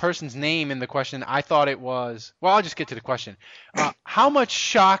the person's name in the question, I thought it was. Well, I'll just get to the question. How much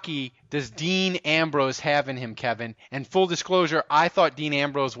Shockey does Dean Ambrose have in him, Kevin? And full disclosure, I thought Dean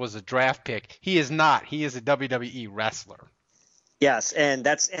Ambrose was a draft pick. He is not. He is a WWE wrestler. Yes, and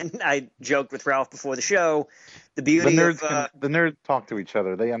I joked with Ralph before the show. The beauty the nerds talk to each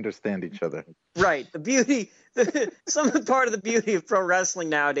other. They understand each other. Right. The beauty, part of the beauty of pro wrestling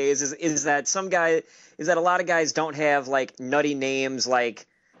nowadays is that a lot of guys don't have nutty names like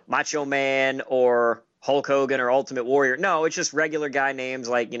Macho Man or Hulk Hogan or Ultimate Warrior. No, it's just regular guy names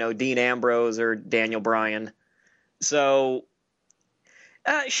like, Dean Ambrose or Daniel Bryan. So,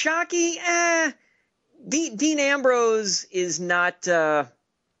 Shockey, Dean Ambrose is not.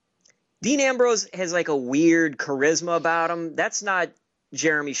 Dean Ambrose has like a weird charisma about him. That's not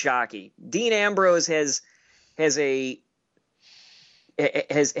Jeremy Shockey. Dean Ambrose has a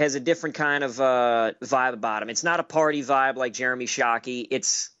different kind of vibe about him. It's not a party vibe like Jeremy Shockey.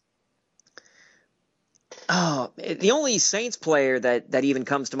 It's the only Saints player that even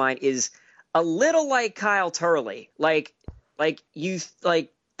comes to mind is a little like Kyle Turley. Like the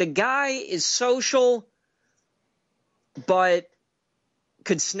guy is social, but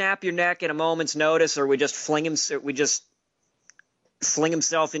could snap your neck at a moment's notice, or would just fling himself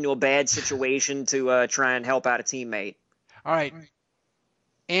into a bad situation to try and help out a teammate. All right,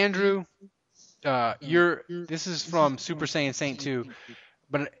 Andrew, this is from Super Saiyan Saint 2,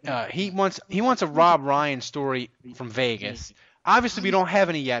 but he wants a Rob Ryan story from Vegas. Obviously, we don't have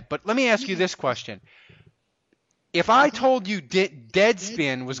any yet, but let me ask you this question. If I told you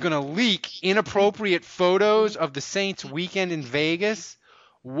Deadspin was going to leak inappropriate photos of the Saints weekend in Vegas,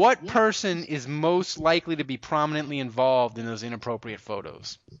 what person is most likely to be prominently involved in those inappropriate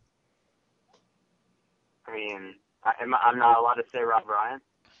photos? I mean, I'm not allowed to say Rob Ryan.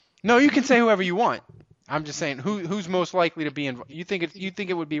 No, you can say whoever you want. I'm just saying who's most likely to be involved. You think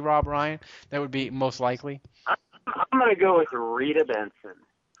it would be Rob Ryan? That would be most likely. I'm gonna go with Rita Benson.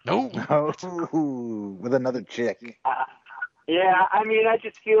 No. Oh, with another chick. Yeah, I mean, I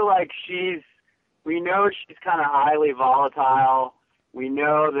just feel like we know she's kind of highly volatile. We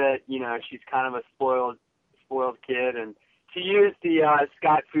know that, she's kind of a spoiled kid. And to use the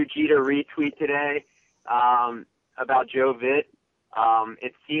Scott Fujita retweet today about Joe Vitt,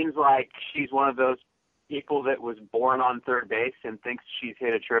 it seems like she's one of those people that was born on third base and thinks she's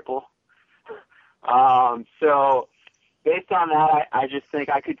hit a triple. So based on that, I just think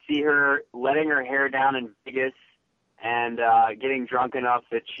I could see her letting her hair down in Vegas and getting drunk enough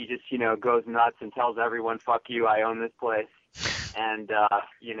that she just, goes nuts and tells everyone, "Fuck you, I own this place," and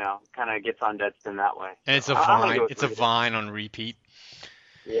kind of gets on Deadspin that way. And it's a Vine. It's a Vine on repeat.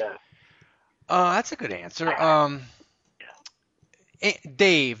 Yeah. That's a good answer.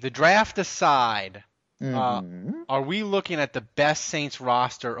 Dave, the draft aside, are we looking at the best Saints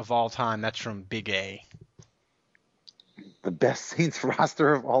roster of all time? That's from Big A. The best Saints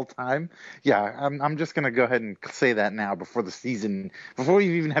roster of all time? Yeah, I'm just going to go ahead and say that now before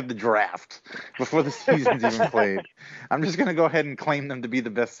you even have the draft, before the season's even played. I'm just going to go ahead and claim them to be the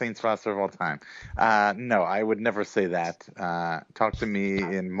best Saints roster of all time. No, I would never say that. Talk to me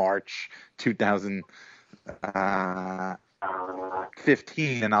in March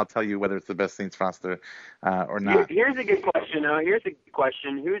 2015, and I'll tell you whether it's the best Saints roster or not. Here's a good question, though. Who's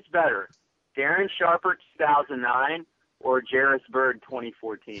better, Darren Sharper 2009 or Jarris Bird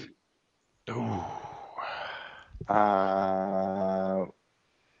 2014? Ooh. I'm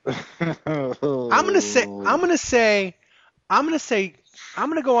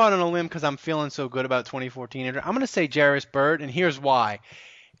gonna go out on a limb because I'm feeling so good about 2014. I'm gonna say Jarris Bird, and here's why.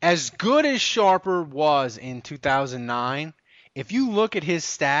 As good as Sharper was in 2009, if you look at his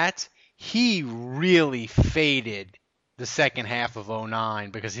stats, he really faded the second half of 2009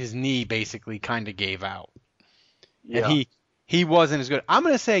 because his knee basically kind of gave out. Yeah. And he wasn't as good. I'm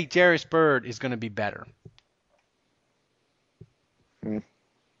going to say Jarris Bird is going to be better.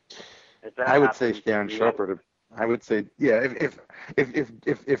 I would say Darren Sharper. I would say, yeah.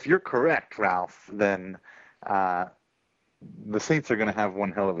 If you're correct, Ralph, then the Saints are going to have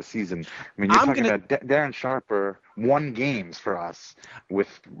one hell of a season. I mean, you're talking about Darren Sharper won games for us with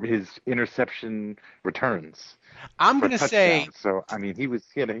his interception returns. I'm going to say. So I mean, he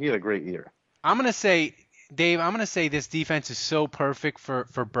had a great year. I'm going to say, Dave. I'm going to say this defense is so perfect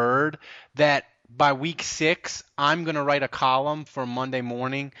for Bird that by week 6, I'm going to write a column for Monday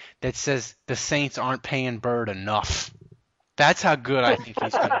morning that says the Saints aren't paying Bird enough. That's how good I think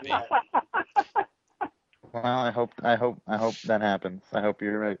he's going to be. Well, I hope that happens. I hope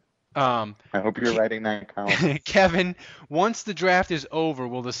you're right. I hope you're writing that column. Kevin, once the draft is over,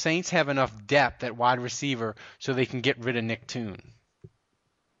 will the Saints have enough depth at wide receiver so they can get rid of Nick Toon?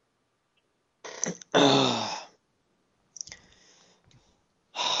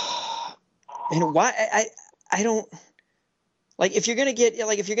 And why I don't like if you're gonna get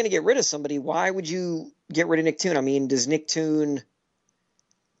rid of somebody, why would you get rid of Nick Toon? I mean, does Nick Toon?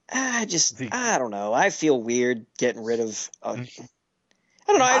 I don't know. I feel weird getting rid of. I don't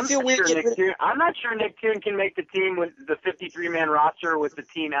know. I feel weird getting rid of. I'm not sure Nick Toon can make the team with the 53-man roster with the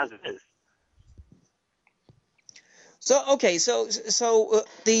team as it is. So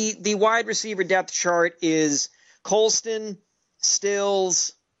the wide receiver depth chart is Colston,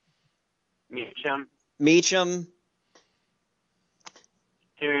 Stills, Meacham,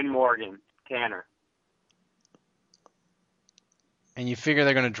 Toon, Morgan, Tanner. And you figure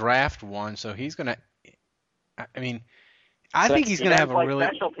they're going to draft one, so he's going to. I mean, I think he's going to have a really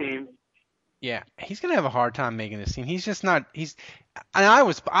special team. Yeah, he's going to have a hard time making this team. He's just not. And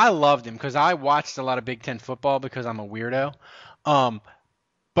I loved him because I watched a lot of Big Ten football because I'm a weirdo.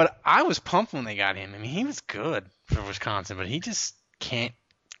 But I was pumped when they got him. I mean, he was good for Wisconsin, but he just can't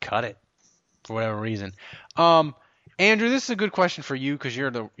cut it for whatever reason. Andrew, this is a good question for you because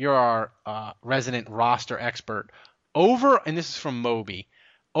you're our resident roster expert. And this is from Moby.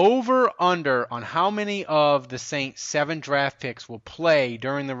 Over under on how many of the Saints' 7 draft picks will play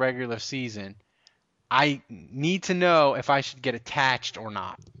during the regular season. I need to know if I should get attached or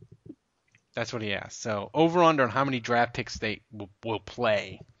not. That's what he asked. So over under on how many draft picks they will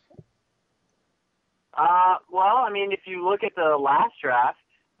play. Well, I mean, if you look at the last draft,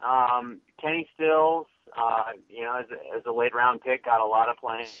 Kenny Stills, as a late round pick, got a lot of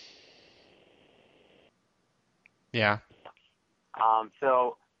playing. Yeah.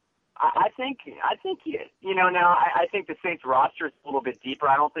 So I think now I think the Saints roster is a little bit deeper.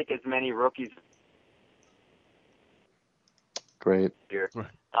 I don't think as many rookies. Great. Here. So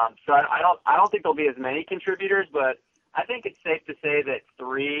I don't think there'll be as many contributors, but I think it's safe to say that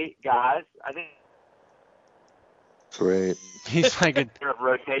 3 guys. I think. Great. He's like a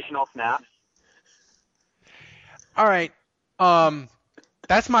rotational snaps. All right.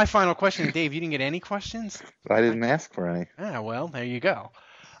 That's my final question. Dave, you didn't get any questions? I didn't ask for any. Well, there you go.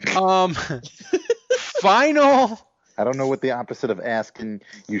 Final. I don't know what the opposite of asking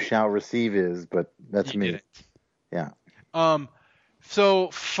you shall receive is, but that's me. Yeah. So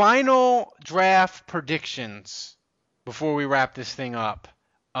final draft predictions before we wrap this thing up.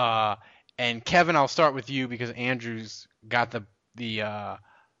 And Kevin, I'll start with you because Andrew's got the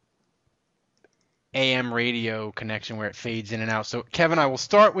AM radio connection where it fades in and out. So Kevin, I will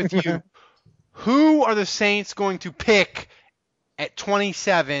start with you. Who are the Saints going to pick at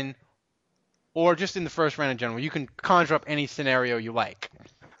 27 or just in the first round in general? You can conjure up any scenario you like.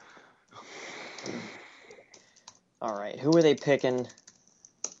 All right, who are they picking?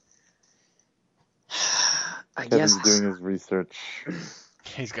 Kevin's doing his research.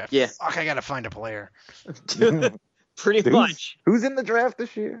 He's got. Yeah. Fuck, I gotta find a player. Pretty much. Who's in the draft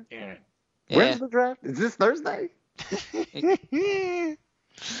this year? Yeah. When's the draft? Is this Thursday?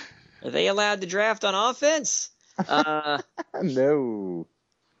 Are they allowed to draft on offense? No.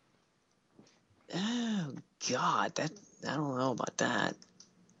 Oh God, I don't know about that.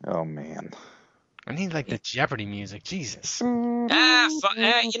 Oh man. I need like the Jeopardy music. Jesus. You know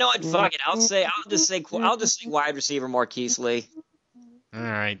what? Fuck it. I'll just say wide receiver Marquise Lee. All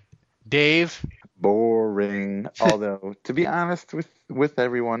right, Dave. Boring. Although, to be honest with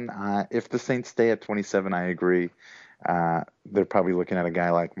everyone, if the Saints stay at 27, I agree. They're probably looking at a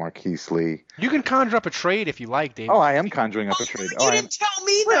guy like Marquise Lee. You can conjure up a trade if you like, Dave. Oh, I am conjuring up a trade. You didn't tell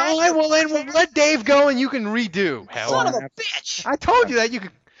me that. Well, then we'll let Dave go and you can redo. Son of a bitch. I told you that you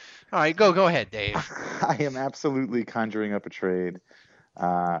could. All right, go ahead, Dave. I am absolutely conjuring up a trade.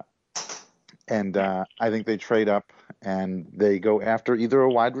 And I think they trade up and they go after either a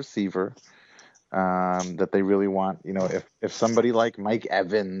wide receiver that they really want. You know, if somebody like Mike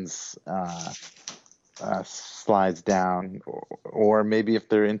Evans slides down, or maybe if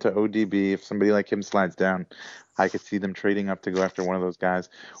they're into ODB, if somebody like him slides down, I could see them trading up to go after one of those guys.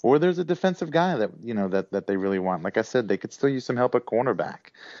 Or there's a defensive guy that they really want. Like I said, they could still use some help at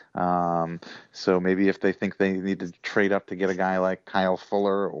cornerback. So maybe if they think they need to trade up to get a guy like Kyle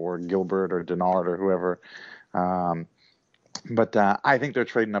Fuller or Gilbert or Denard or whoever. But I think they're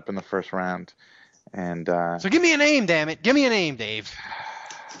trading up in the first round. And so give me a name, damn it. Give me a name, Dave.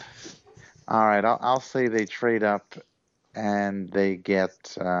 All right, I'll say they trade up and they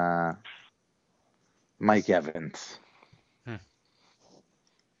get Mike Evans.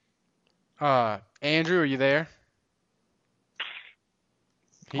 Andrew, are you there?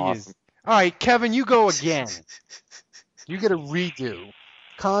 He Awesome. is. All right, Kevin, you go again. You get a redo.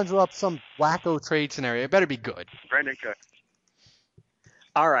 Conjure up some wacko trade scenario. It better be good. Brandon Cook.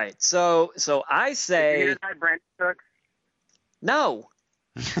 All right, so I say. Did you hear that, Brandon Cook? No.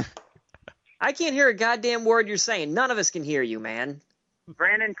 I can't hear a goddamn word you're saying. None of us can hear you, man.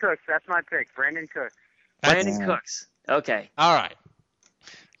 Brandon Cooks. That's my pick. Brandon Cooks. Brandon Cooks. Okay. All right.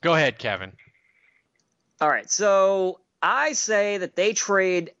 Go ahead, Kevin. All right. So I say that they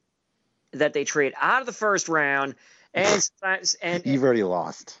trade out of the first round And You've already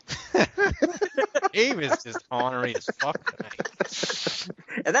lost. Dave is just ornery as fuck tonight.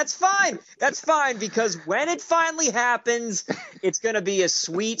 And that's fine. That's fine, because when it finally happens, it's going to be a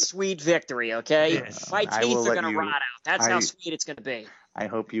sweet, sweet victory, okay? Yes. My I teeth will are let going to you- rot out. That's how sweet it's going to be. I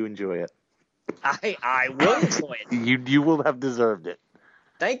hope you enjoy it. I will enjoy it. You will have deserved it.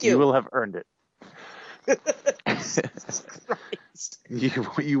 Thank you. You will have earned it. Christ.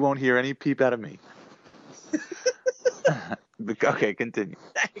 You won't hear any peep out of me. Okay, continue.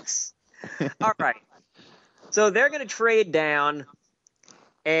 Thanks. All right. So they're going to trade down,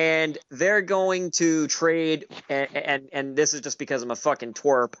 and they're going to trade, and this is just because I'm a fucking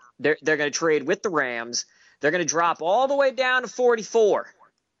twerp. They're going to trade with the Rams. They're going to drop all the way down to 44.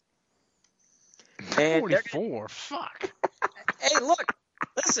 And 44? Fuck. Hey, look,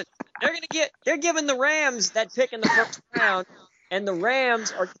 listen. They're giving the Rams that pick in the first round, and the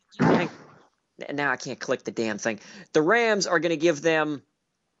Rams are. Now I can't click the damn thing. The Rams are going to give them.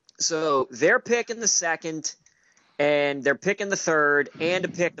 So they're picking the second, and they're picking the third, and a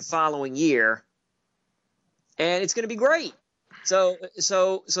pick the following year, and it's going to be great. So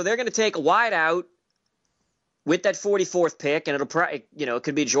they're going to take a wideout with that 44th pick, and it'll probably, it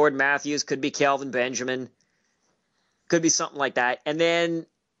could be Jordan Matthews, could be Kelvin Benjamin, could be something like that, and then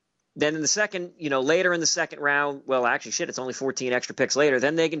in the second, later in the second round, well, actually, shit, it's only 14 extra picks later.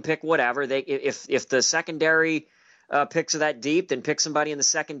 Then they can pick whatever. If the secondary picks are that deep, then pick somebody in the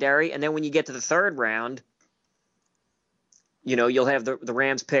secondary. And then when you get to the third round, you'll have the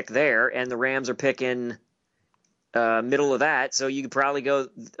Rams pick there, and the Rams are picking middle of that. So you could probably go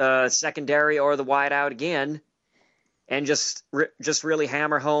secondary or the wide out again, and just really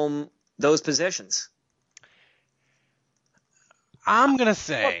hammer home those positions. I'm gonna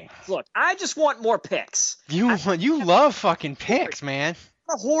say. Look, I just want more picks. You love fucking picks, man.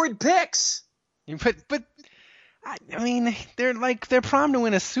 I hoard picks. But I mean, they're primed to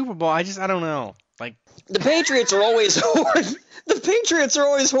win a Super Bowl. I don't know. Like, the Patriots are always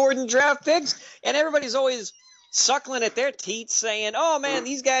hoarding draft picks, and everybody's always suckling at their teeth, saying, "Oh man,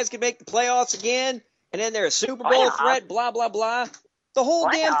 these guys could make the playoffs again, and then they're a Super Bowl threat." Blah blah blah. The whole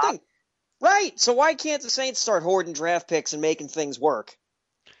damn thing. Right. So why can't the Saints start hoarding draft picks and making things work?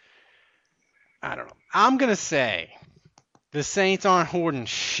 I don't know. I'm going to say the Saints aren't hoarding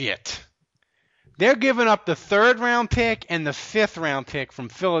shit. They're giving up the 3rd round pick and the 5th round pick from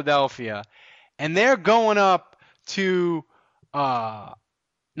Philadelphia, and they're going up to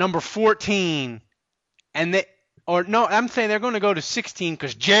number 14, I'm saying they're going to go to 16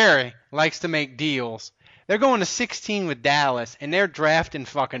 because Jerry likes to make deals. They're going to 16 with Dallas, and they're drafting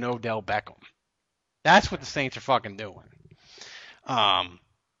fucking Odell Beckham. That's what the Saints are fucking doing.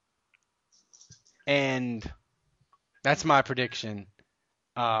 And that's my prediction.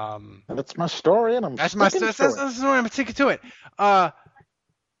 That's my story, and that's my story. I'm sticking to it.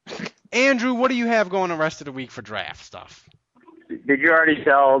 Andrew, what do you have going the rest of the week for draft stuff? Did you already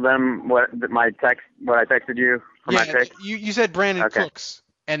tell them what I texted you for my pick? You said Brandon Cooks,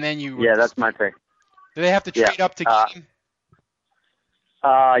 and then you. Yeah, that's my pick. Do they have to trade up to get him?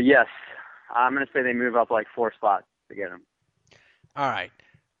 Yes. I'm going to say they move up like 4 spots to get him. All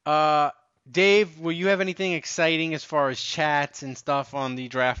right. Dave, will you have anything exciting as far as chats and stuff on the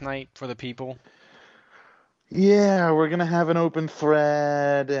draft night for the people? Yeah, we're going to have an open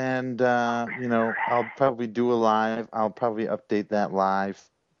thread, and, I'll probably do a live. I'll probably update that live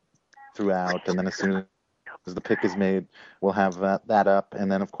throughout, and then as soon as the pick is made, we'll have that up,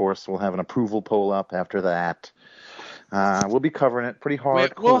 and then, of course, we'll have an approval poll up after that. We'll be covering it pretty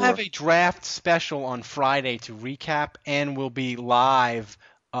hard. We'll have a draft special on Friday to recap, and we'll be live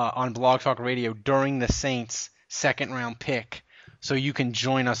on Blog Talk Radio during the Saints' 2nd round pick. So you can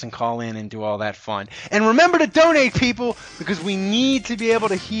join us and call in and do all that fun. And remember to donate, people, because we need to be able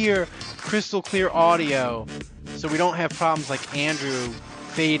to hear crystal clear audio so we don't have problems like Andrew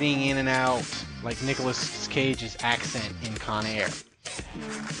fading in and out like Nicolas Cage's accent in Con Air.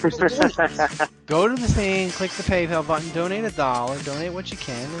 Go to the thing, click the PayPal button, donate $1, donate what you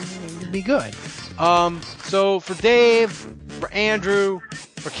can, and it'll be good. So for Dave, for Andrew,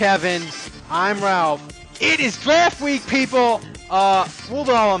 for Kevin, I'm Ralph. It is draft week, people!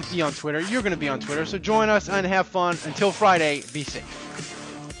 We'll all be on Twitter. You're going to be on Twitter, so join us and have fun. Until Friday, be safe.